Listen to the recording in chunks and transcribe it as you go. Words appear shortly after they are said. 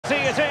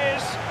opportunity it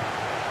is.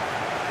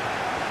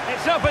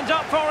 It's opened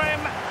up for him.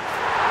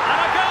 And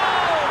a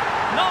goal!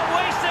 Not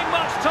wasting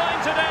much time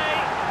today.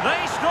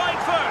 They strike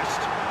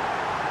first.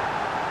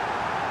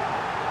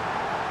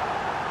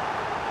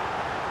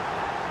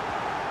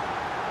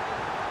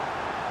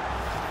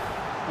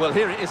 Well,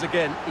 here it is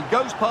again. He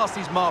goes past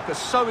his marker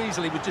so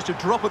easily with just a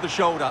drop of the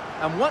shoulder.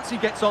 And once he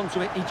gets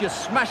onto it, he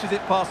just smashes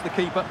it past the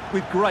keeper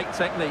with great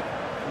technique.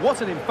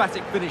 What an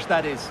emphatic finish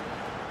that is.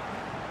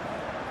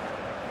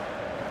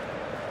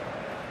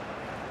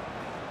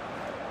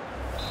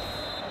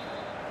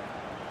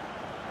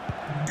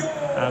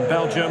 And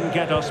Belgium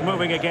get us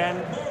moving again.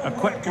 A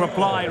quick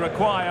reply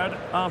required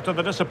after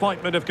the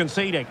disappointment of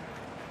conceding.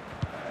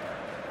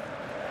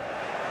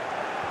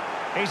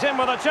 He's in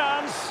with a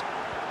chance.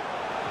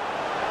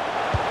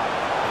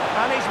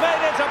 And he's made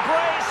it a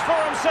brace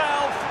for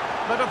himself.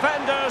 The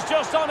defender's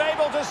just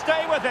unable to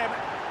stay with him.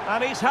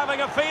 And he's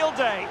having a field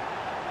day.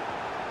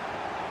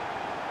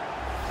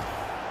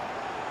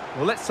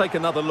 Well, let's take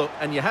another look.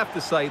 And you have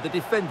to say, the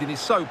defending is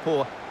so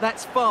poor.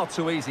 That's far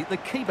too easy. The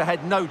keeper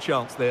had no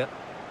chance there.